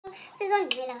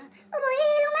Sizongela,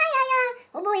 ubuyile umayaya,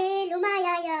 ubuyile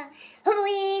umayaya,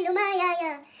 ubuyile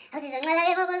umayaya. Sizongela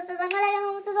ke ngoku, sizongela ke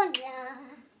ngoku, sizongela.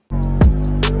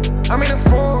 I'm in a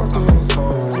photo.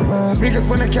 Niggas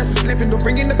wanna catch me slipping, don't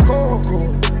bring in the cocoa.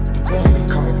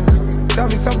 Tell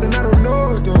me something I don't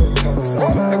know, though.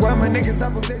 Like why my niggas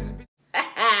up on this?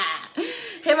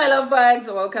 Hey my love bugs,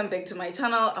 welcome back to my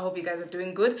channel. I hope you guys are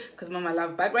doing good because my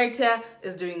love bug right here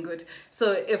is doing good.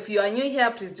 So if you are new here,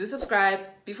 please do subscribe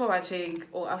before watching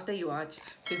or after you watch.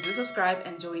 Please do subscribe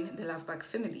and join the love bug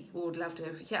family. We would love to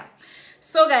have you here.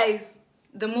 So guys,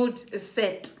 the mood is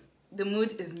set, the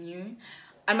mood is new.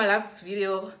 On my last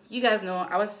video, you guys know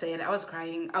I was sad, I was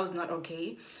crying, I was not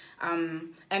okay.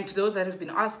 And to those that have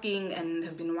been asking and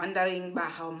have been wondering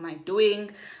about how am I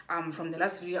doing, from the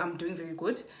last video, I'm doing very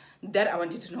good. That I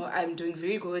want you to know, I'm doing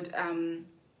very good.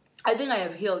 I think I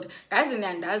have healed. Guys, I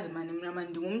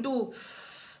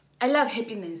love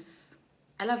happiness.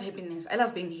 I love happiness. I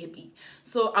love being happy.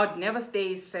 So I would never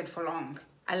stay sad for long.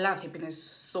 I love happiness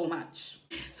so much.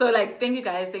 So like, thank you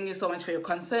guys, thank you so much for your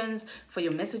concerns, for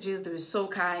your messages. They were so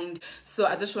kind. So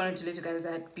I just wanted to let you guys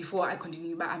that before I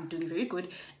continue, but I'm doing very good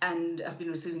and I've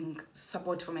been receiving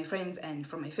support from my friends and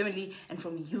from my family and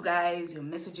from you guys, your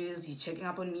messages, you checking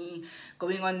up on me,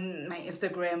 going on my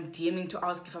Instagram, DMing to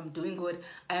ask if I'm doing good.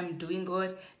 I am doing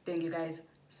good. Thank you guys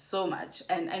so much.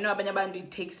 And I know it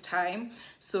takes time,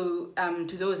 so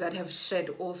to those that have shared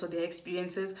also their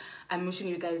experiences, I'm wishing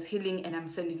you guys healing and I'm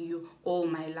sending you all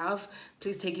my love.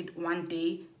 Please take it one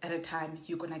day at a time.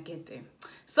 You're gonna get there.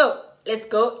 So let's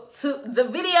go to the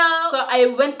video. So I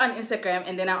went on Instagram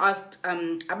and then I asked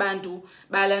abantu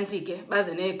balantike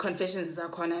bazene confessions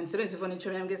zakhona and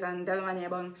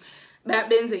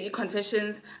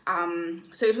confessions.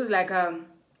 So it was like an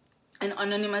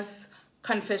anonymous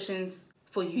confessions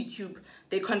for YouTube.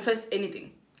 They confess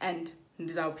anything and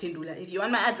if you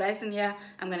want my advice in here,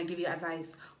 I'm gonna give you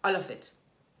advice, all of it,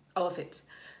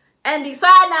 and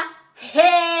Isana,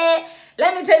 hey,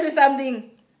 let me tell you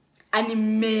something. Ani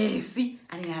messy,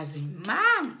 ani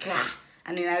nazimanga,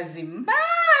 ani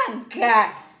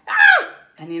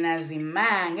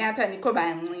nazimanga, hata niko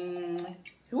bancinci.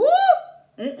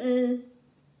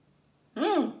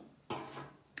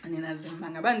 Ani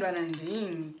nazimanga abantwana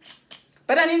ndini.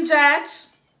 But I'm in charge.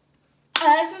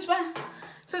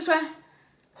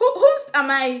 Whomst am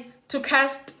I to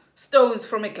cast stones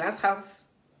from a glass house?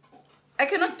 I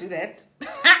cannot do that.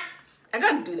 I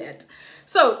can't do that.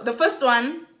 So the first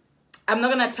one, I'm not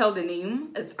gonna tell the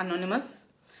name. It's anonymous.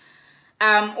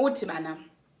 Utibana.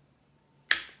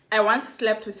 I once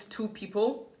slept with 2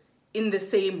 people in the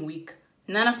same week.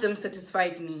 None of them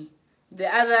satisfied me. The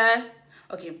other,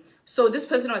 okay. So this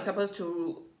person was supposed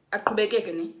to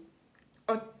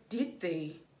or did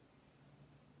they?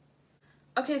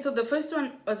 Okay, so the first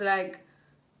one was like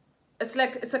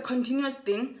it's a continuous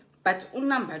thing, but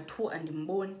number 2 and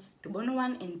mboni, the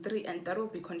 1 and 3, and that will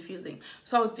be confusing.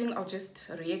 So I would think I'll just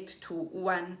react to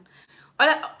 1. All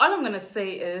I'm gonna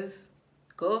say is,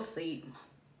 girl same.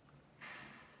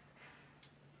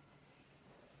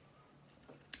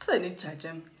 So I need to judge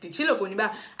him.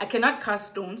 I cannot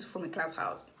cast stones from a glass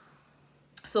house.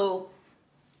 So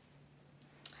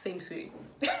same story.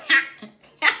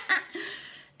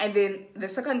 And then the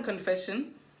second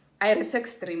confession, I had a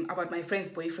sex dream about my friend's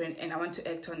boyfriend and I want to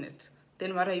act on it.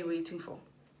 Then what are you waiting for?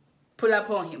 Pull up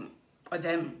on him, or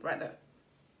them rather.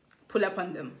 Pull up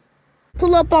on them.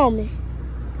 Pull up on me.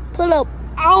 Pull up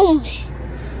on me.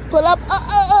 Pull up,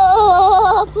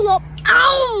 pull up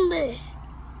on me.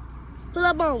 Pull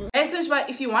up on me. Essentially,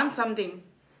 if you want something,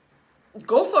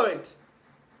 go for it.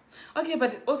 Okay,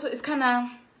 but also it's kind of,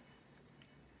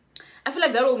 I feel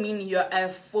like that will mean you're a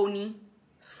phony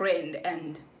friend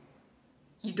and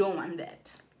you don't want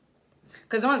that.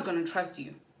 Because no one's going to trust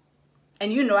you.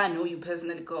 And you know I know you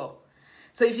personally, girl.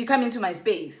 So if you come into my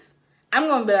space, I'm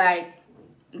going to be like,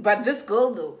 but this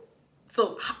girl though.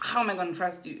 So how am I going to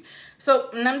trust you? So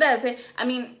Namda, I say, I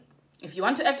mean, if you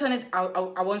want to act on it,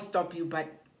 I won't stop you. But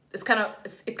it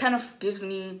kind of gives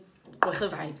me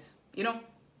vibes, you know?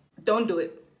 Don't do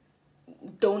it.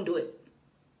 Don't do it.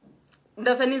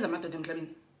 That's a matter of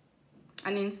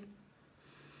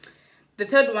the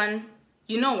third one,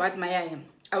 you know what, Maya?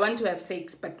 I want to have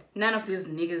sex, but none of these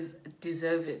niggas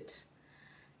deserve it.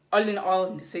 All in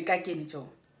all,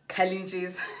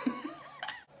 kalinches.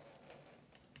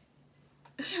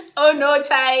 Oh no,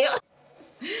 child.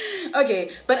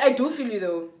 Okay, but I do feel you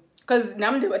though, because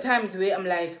now there were times where I'm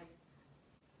like,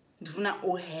 ndifuna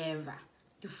oheva,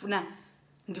 ndifuna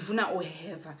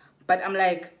oheva, but I'm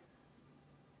like,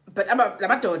 but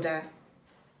my daughter,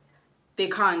 they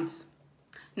can't.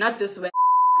 Not this way.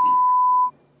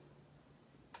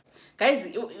 guys,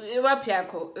 iwaphi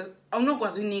yakho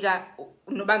awunokwazi unika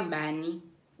noba ngubani.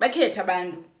 Bakhetha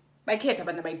abantu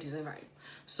abayideservayo.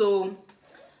 So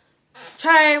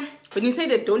try, when you say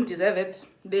they don't deserve it,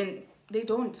 then they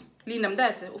don't. Linda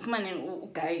mntase ufumane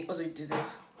uguy ozoyideserve.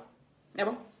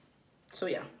 Yabo? So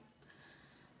yeah.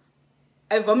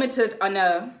 I vomited on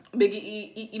a big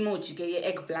emoji,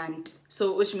 eggplant.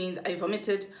 So which means I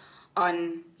vomited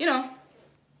on, you know,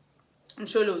 I'm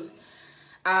sure those.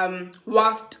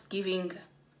 Whilst giving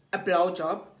a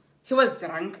blowjob. He was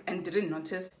drunk and didn't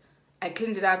notice. I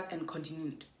cleaned it up and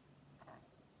continued.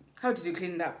 How did you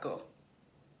clean it up, girl?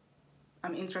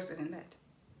 I'm interested in that.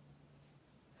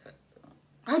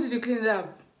 How did you clean it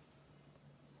up?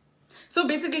 So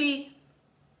basically,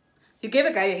 you gave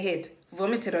a guy a head,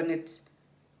 vomited on it.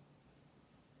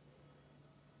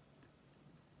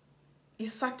 You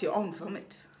sucked your own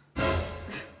vomit.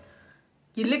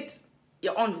 You licked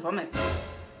your own vomit.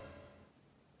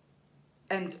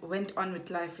 And went on with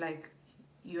life like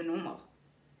you're normal.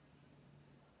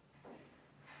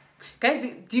 Guys,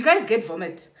 do you guys get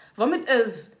vomit? Vomit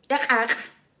is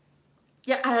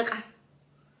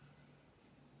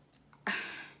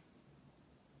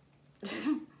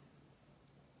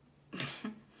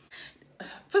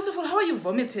First of all, how are you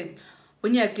vomiting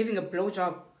when you are giving a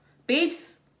blowjob?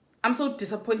 Babes, I'm so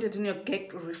disappointed in your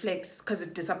gag reflex because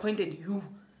it disappointed you.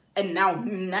 And now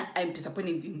I'm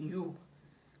disappointed in you.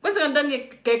 What's going to do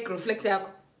gag reflex?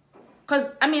 Because,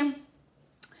 I mean,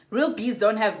 real bees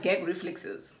don't have gag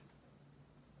reflexes.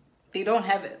 They don't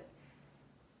have it.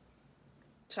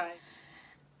 Try.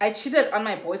 I cheated on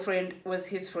my boyfriend with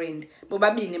his friend.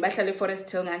 Bobabini bahlale forest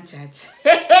till ngan judge.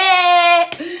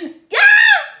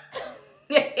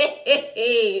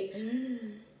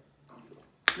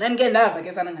 Then get love,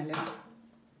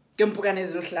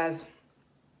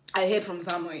 I heard from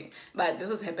somewhere, but this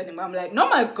is happening. I'm like, no,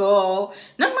 my girl,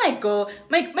 not my girl.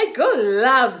 My girl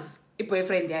loves a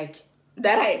boyfriend like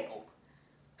that I know.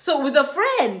 So with a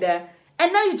friend,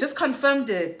 and now you just confirmed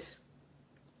it.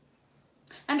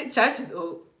 And judge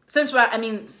though. Since we're, I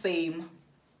mean, same.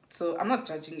 So I'm not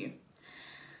judging you.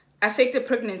 I faked a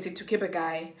pregnancy to keep a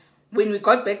guy. When we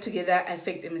got back together, I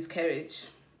faked a miscarriage.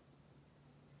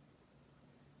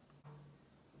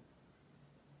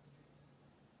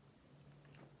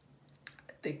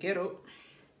 The ghetto.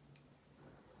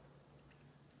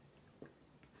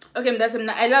 Okay,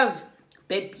 I love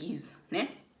bad bees, ne?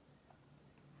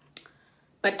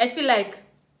 But I feel like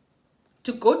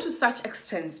to go to such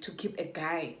extents to keep a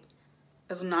guy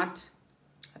is not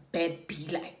a bad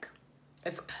bee-like.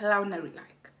 It's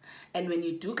clownery-like. And when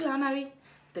you do clownery,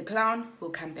 the clown will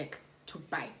come back to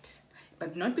bite.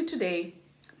 But not be today,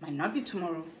 might not be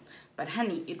tomorrow, but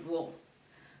honey, it will.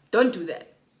 Don't do that.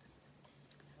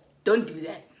 Don't do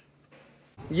that.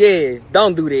 Yeah,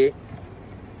 don't do that.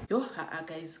 Yo,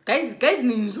 guys,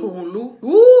 ninzulu.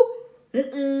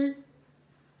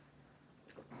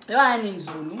 Yo,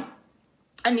 ninzulu.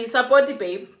 And you support it,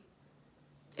 babe.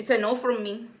 It's a no from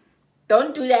me.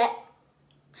 Don't do that.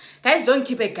 Guys, don't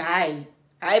keep a guy.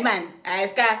 Hi, man.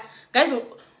 Guys,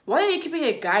 why are you keeping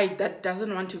a guy that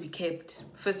doesn't want to be kept?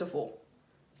 First of all,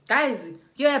 guys,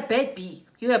 you're a bad bee.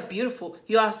 You are beautiful.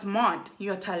 You are smart.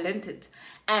 You are talented.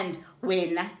 And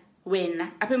when you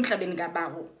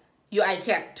are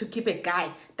here to keep a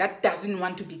guy that doesn't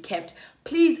want to be kept,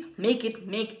 please make it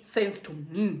make sense to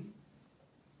me.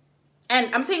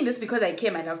 And I'm saying this because I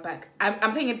care, my love bag.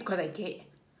 I'm saying it because I care.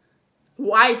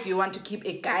 Why do you want to keep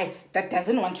a guy that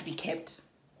doesn't want to be kept?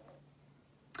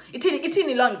 It's in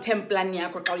a long-term plan.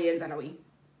 Because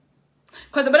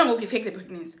the brother fake the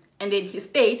pregnancy. And then he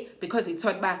stayed because he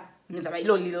thought back.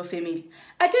 Little family.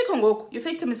 I can't go. You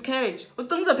faked a miscarriage.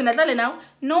 Now?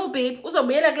 No, babe.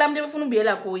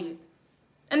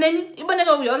 And then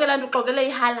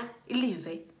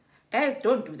guys,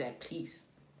 don't do that, please.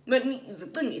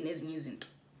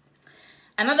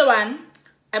 Another one.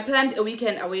 I planned a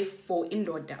weekend away for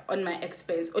indoor on my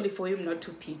expense, only for him not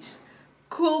to pitch.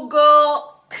 Cool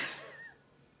girl.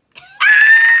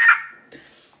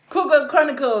 Cool girl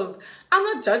chronicles. I'm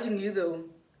not judging you though.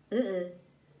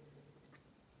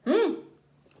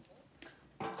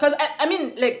 Because I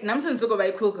mean, like, Namsan Suko by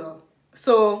cool girl.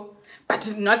 So,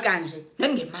 but not Ganji.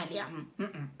 Don't get Maliam.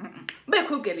 By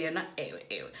cool girl, you're not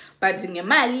but in your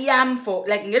Maliam for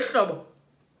like get trouble.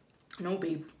 No,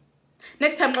 babe.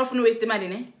 Next time, often waste the money,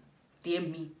 ne?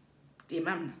 DM me. DM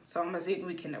mama. So I'm gonna say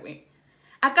weekend away.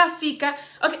 Akafika.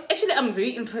 Okay, actually, I'm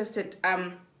very interested.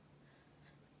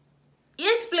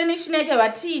 Explanation eke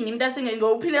wathini mntasenge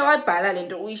ngophile wabhala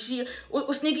lento uyishi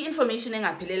usinike information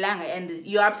engaphelelanga and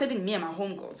you're upsetting me and my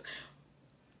homegirls.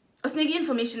 Usinike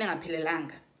information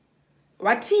engaphelelanga.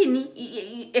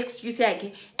 Watini excuse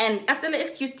yake, and after the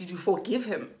excuse, did you forgive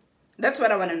him? That's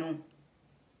what I want to know.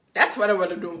 That's what I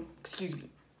want to know. Excuse me.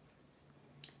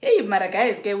 Hey, mara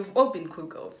guys, okay, we've all been cool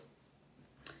girls.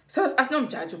 So I don't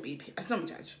judge, baby. I don't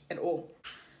judge at all.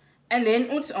 And then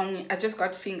I just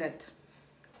got fingered.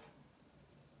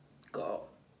 Go.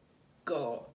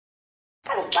 Go.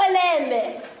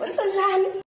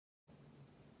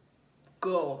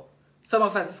 Some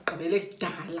of us is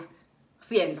dala.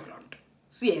 Sienza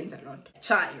Lond.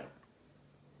 Child.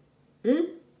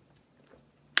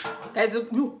 Guys,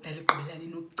 you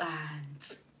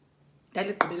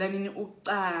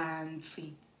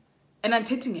and I'm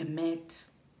taking a met.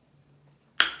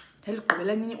 But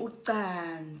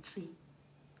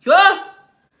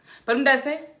when I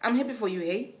say, I'm happy for you,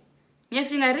 hey? You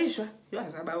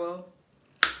are well.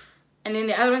 And then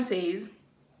the other one says,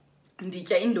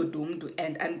 Nditya indoda umuntu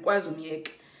and andikwazi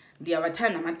umyeka.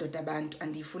 Ndiyawathanda amadoda abantu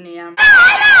andifune yam.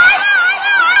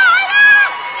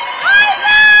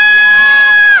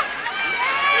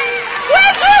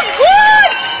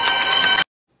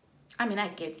 I mean, I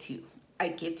get you,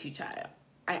 child.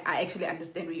 I actually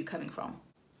understand where you're coming from.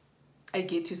 I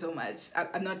get you so much.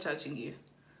 I'm not judging you.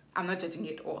 I'm not judging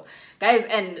you at all, guys.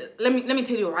 And let me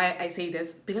tell you why I say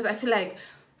this, because I feel like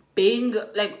being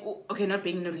like, okay, not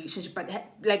being in a relationship, but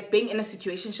like being in a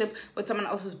situationship with someone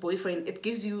else's boyfriend, it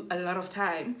gives you a lot of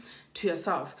time to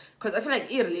yourself. Because I feel like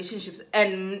in relationships,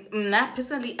 and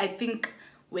personally, I think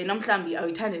when I'm family, I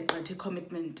return to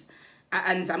commitment.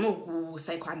 And I'm not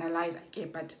psychoanalyze,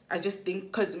 but I just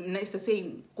think because it's the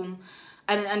same.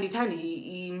 And it's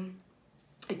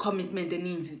a commitment and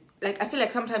needs. Like I feel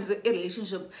like sometimes a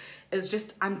relationship is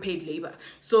just unpaid labor.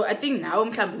 So I think now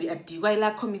we are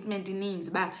like commitment needs,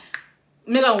 but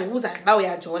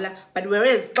but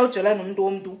whereas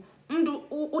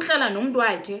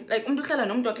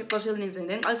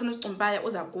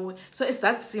so it's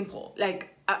that simple.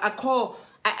 Like I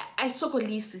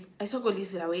sokolisi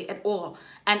that way at all,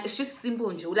 and it's just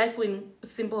simple. Life when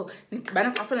simple, and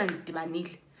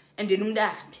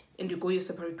and you go your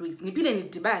separate ways.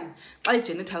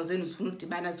 Genitals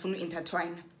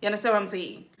intertwine. You understand what I'm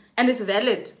saying? And it's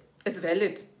valid. It's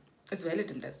valid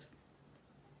in this.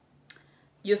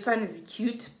 Your son is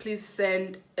cute. Please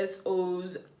send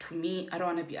SOs to me. I don't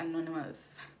want to be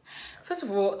anonymous. First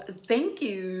of all, thank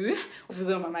you.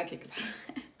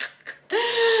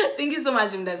 Thank you so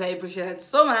much, Mdas. I appreciate that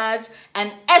so much.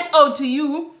 And SO to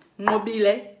you,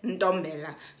 Mobile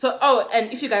Ndombela. So, oh,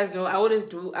 and if you guys know, I always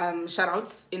do shout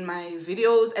outs in my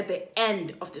videos at the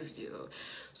end of the video.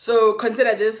 So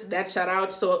consider this that shout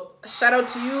out. So shout out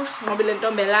to you, Mobile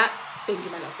Ndombela. Thank you,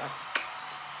 my love.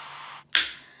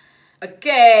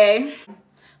 Okay.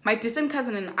 My distant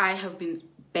cousin and I have been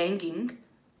banging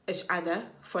each other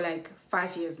for like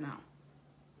 5 years now.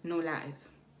 No lies.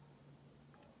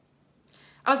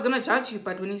 I was gonna judge you,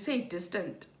 but when you say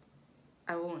distant,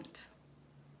 I won't.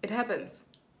 It happens.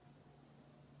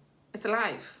 It's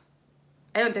life.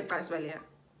 I don't take class well, yeah.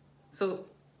 So,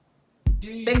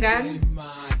 bengan.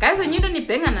 Guys, and you don't need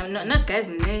bengan, not guys,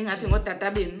 ngathi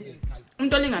ngotata benu.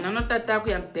 Umuntu olingana notata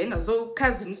kuyabhenga, so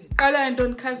cousin, qala and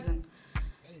don't cousin.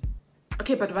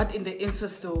 Okay, but what in the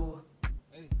incest though?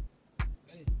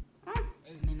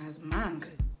 Nina's mang.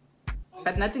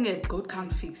 But nothing a goat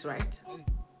can't fix, right?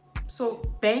 So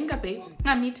banga, babe.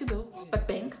 Not me too though, but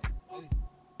bang.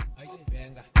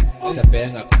 It's a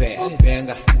banger,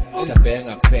 banger. It's a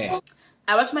banger, bang.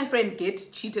 I watched my friend get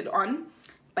cheated on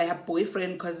by her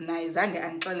boyfriend because naizange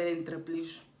anixelele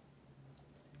intriplish.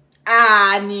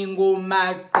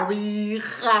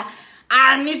 Ningomagqwirha.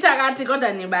 Anithakathi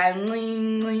kodwa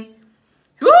nibancinci.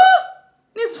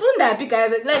 Nisifunda phi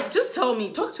guys? Like just tell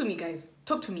me, talk to me guys.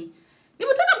 Talk to me.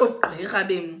 Nibuthatha bogqirha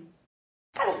benu.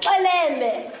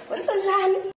 Ngixelele,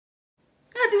 wenzenjani?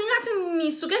 Ngathi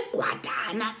nisuke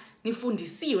gwadana.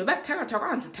 Nifundisiwe bakuthakatha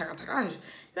kanje uthakatha kanje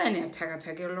yena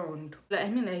niyathakatha ke lonto. I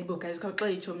mean ayibo guys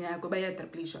khawuxa ichomi yakho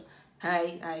bayadriplisha.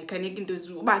 Hayi kanike into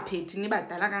ubaphethi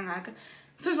nibadala kangaka.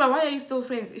 So why are you still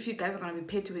friends if you guys are going to be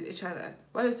petty with each other?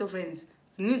 Why are you still friends?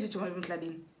 Sininzi ichomi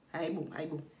emhlabeni.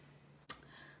 Hayibo.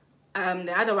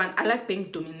 The other one, I like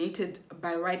being dominated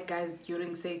by white guys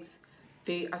during sex.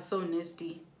 They are so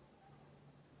nasty.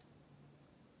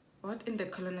 What in the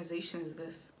colonization is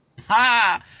this?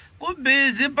 Ha! Go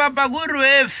busy, Papa, go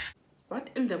ref. What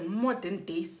in the modern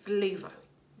day slavery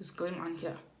is going on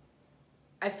here?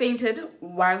 I fainted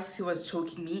whilst he was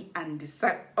choking me and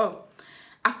decided. Oh,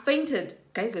 I fainted.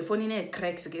 Guys, the phone in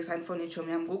cracks against hand phone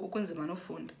no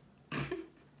phone.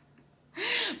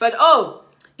 But oh,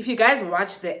 if you guys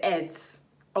watch the ads,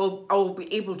 I'll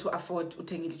be able to afford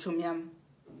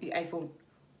the iPhone.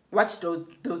 watch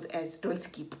those ads. Don't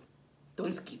skip.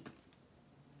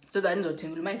 So that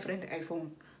ngizothenga my friend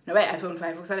iPhone. No, iPhone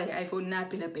 5 ukusala iPhone na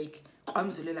phela bake.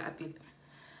 Kwamzulela apil.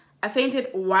 I fainted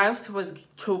whilst he was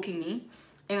choking me.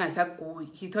 He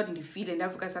thought in the field and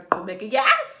Africa sakubeka.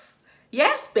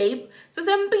 Yes, babe.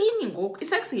 Sisempini ngoku.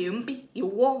 Isexiyimpi.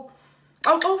 Iwo.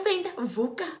 I'll faint.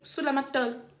 Vuka. Sula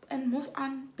matol and move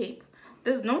on, babe.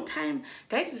 There's no time.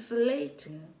 Guys, it's late.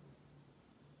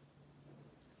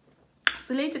 It's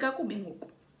late kakubi ngoku.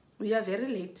 We are very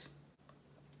late.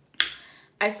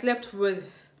 I slept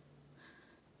with...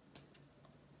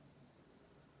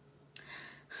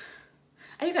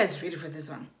 Are you guys ready for this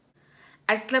one?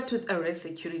 I slept with arrest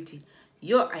security.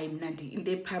 Yo, I'm Nandi. In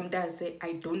the Pamda say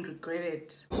I don't regret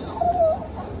it.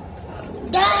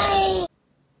 Die!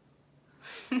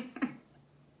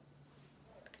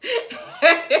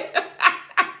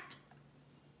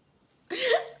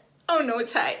 Oh no,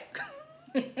 chai.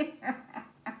 And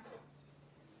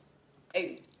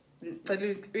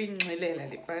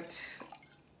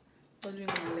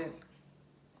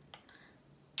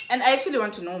I actually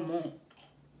want to know more.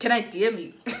 Can I DM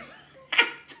you?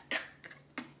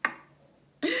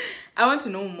 I want to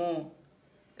know more.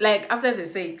 Like, after the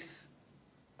sex,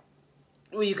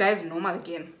 were you guys normal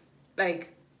again?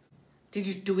 Like, did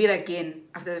you do it again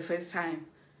after the first time?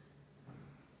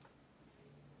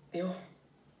 Yo.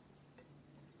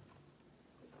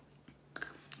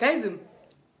 Guys,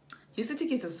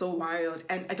 History are so wild,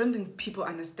 and I don't think people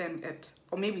understand it.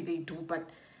 Or maybe they do, but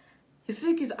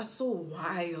history are so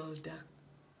wild.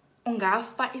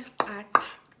 Ungafa isqaqa.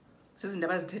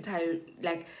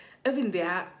 Like, even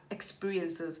their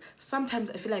experiences,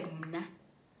 sometimes I feel like mna,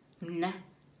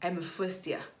 I'm a first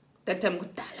year. That time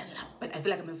but I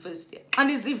feel like I'm a first year.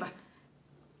 And it's Ziva.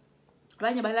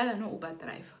 No Uber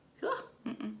driver.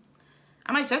 Am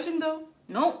I judging though?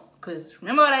 No, because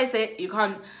remember what I said, you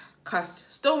can't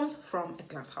cast stones from a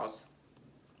glass house.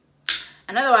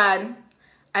 Another one,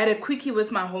 I had a quickie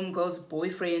with my homegirl's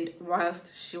boyfriend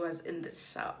whilst she was in the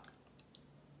shower.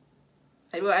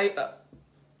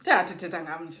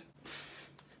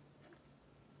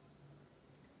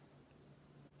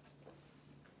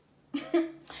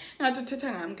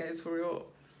 Guys, for real.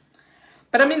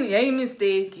 But I mean, yeah,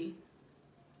 mistake.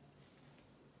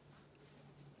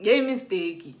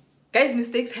 Guys,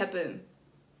 mistakes happen.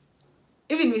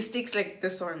 Even mistakes like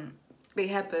this one, they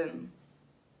happen.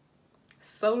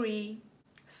 Sorry.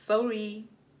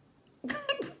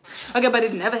 Okay, but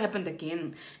it never happened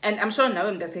again. And I'm sure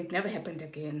now that it never happened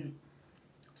again.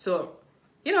 So,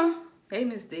 you know, hey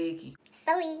mistake.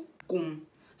 Sorry.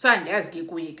 So I ask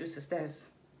you, sisters.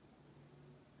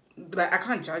 But I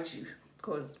can't judge you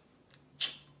because...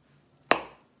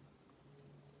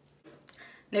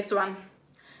 Next one.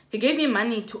 He gave me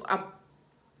money to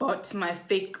abort my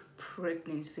fake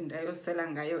pregnancy. And I was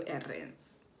selling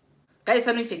errands. Guys,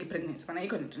 I'm fake pregnancy. But I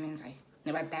can't do it.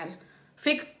 Never tell.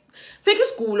 Fake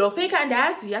school or fake and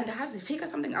fake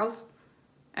something else.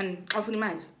 And often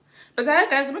money. But I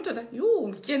guys, I'm not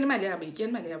you can't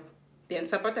money. Then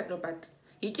support that, but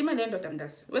he came and ended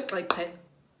does. West like pen.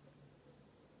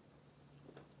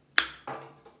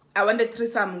 I wanted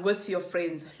threesome with your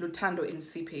friends, Lutando and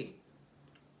CP.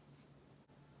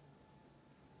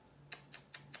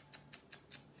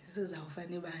 This is how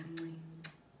funny bang.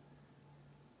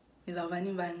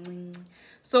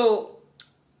 So,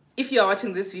 if you are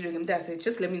watching this video,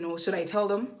 just let me know. Should I tell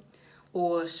them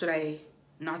or should I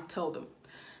not tell them?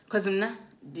 Because I'm not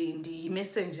the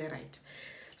messenger, right?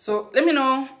 So let me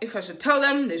know if I should tell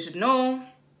them, they should know,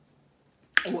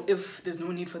 or if there's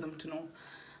no need for them to know.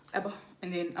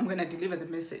 And then I'm gonna deliver the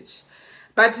message.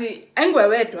 But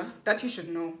that you should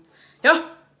know. Yo,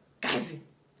 guys,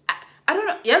 I don't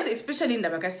know. Yes, especially in the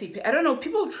Sipe. I don't know.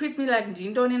 People treat me like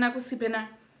Dindon in Sipe.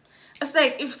 It's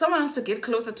like if someone wants to get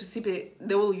closer to Sipe,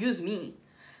 they will use me.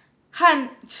 Han,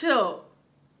 chill.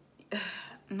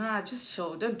 Nah, just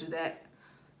chill. Don't do that.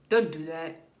 Don't do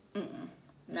that.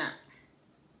 Nah.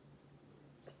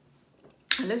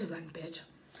 Unless it's on bitch.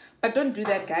 But don't do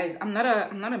that, guys. I'm not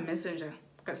a messenger.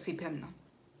 Sipe now.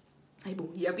 Like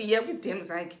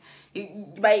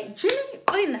by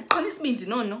chilling, honestly,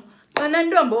 no. But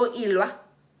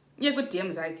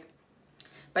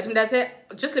I say,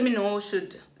 just let me know.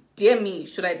 Should DM me?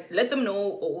 Should I let them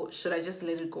know or should I just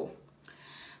let it go?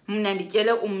 Yo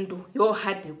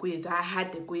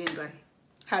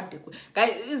hard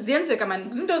guys, ziyenzeka man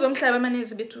izinto zomhlaba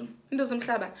manezi bethu into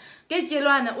zomhlaba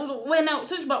ketyelwana wena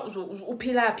usejuba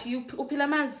uphila phi uphila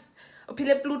mazi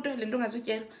uphile Pluto lento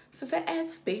ongazutyela sise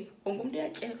F babe ongumuntu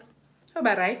uyatyelwa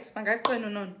oba right mangaqena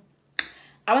nono.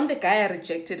 I want the guy I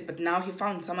rejected, but now he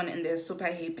found someone and they're super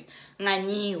happy.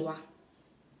 Nganyiwa.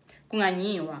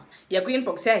 kunganyiwa ya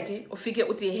ku-inbox yakhe ufike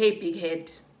uthi hey big head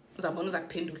uzabona uza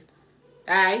kuphendula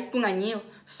hayi kunganyiwa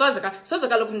soze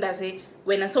kaloku mntase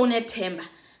wena sowunethemba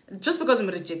just because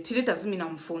umrejectile it doesn't mean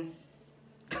awumfuni.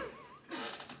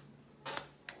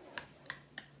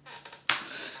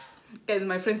 Guys,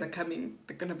 my friends are coming.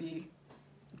 They're gonna be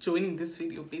joining this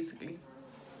video basically.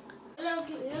 No,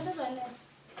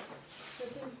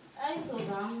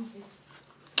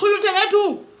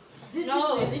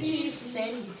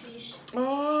 fish.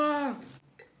 Oh.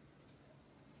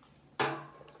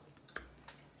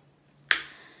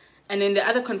 And then the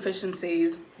other confession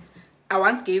says, I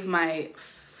once gave my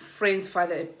friend's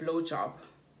father a blowjob.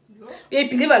 Yeah,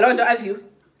 believe a lot of you.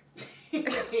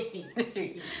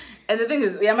 And the thing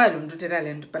is, we are mad to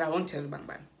talent, but I won't tell you,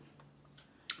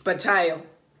 but child.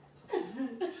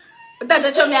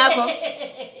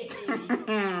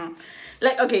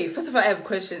 Like, okay, first of all, I have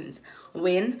questions.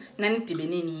 When nani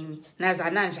dibeni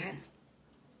nazana njani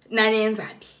nani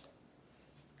enzapi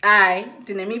I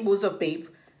dinemi buzo babe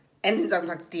and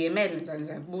nzanza DML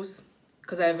nzanza bus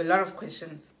because I have a lot of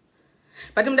questions.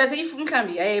 But mdase if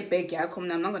mhlambi yaye bag yakho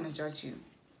mina I'm not going to judge you.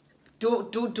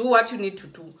 Do what you need to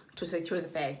do to secure the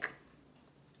bag.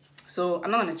 So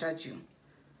I'm not going to judge you.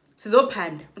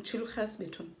 Sizophanda uchilo khas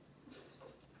bethu.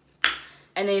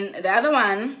 And then the other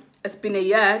one, it's been a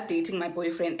year dating my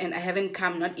boyfriend and I haven't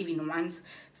come not even once.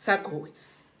 Sako,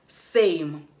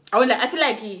 same. I feel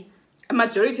like a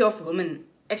majority of women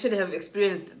actually have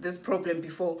experienced this problem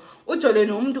before. But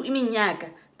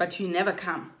you never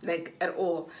come, like at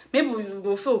all. Maybe you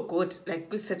will feel good,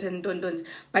 like with certain dons,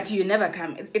 but you never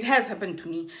come. It has happened to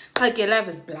me. Like your life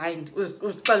is blind.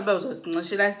 Last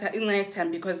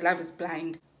time because love is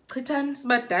blind.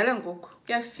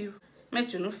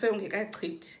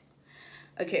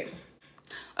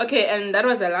 Okay, and that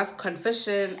was the last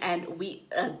confession and we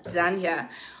are done here.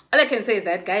 All I can say is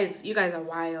that, guys, you guys are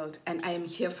wild and I am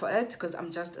here for it because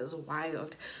I'm just as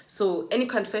wild. So any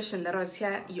confession that was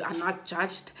here, you are not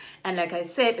judged. And like I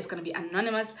said, it's going to be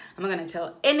anonymous. I'm not going to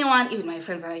tell anyone, even my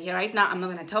friends that are here right now. I'm not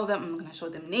going to tell them. I'm not going to show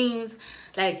them names.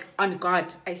 Like, on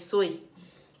God, I swear,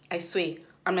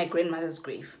 on my grandmother's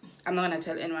grave. I'm not going to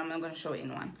tell anyone. I'm not going to show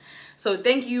anyone. So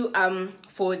thank you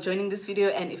for joining this video.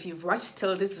 And if you've watched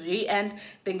till this very end,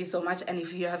 thank you so much. And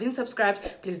if you haven't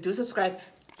subscribed, please do subscribe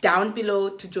down below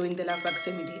to join the Love Bug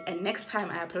family. And next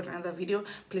time I upload another video,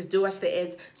 please do watch the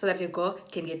ads so that your girl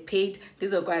can get paid.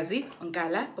 This is Ogwazi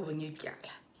Onkala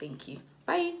Obunyukyala. Thank you.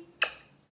 Bye.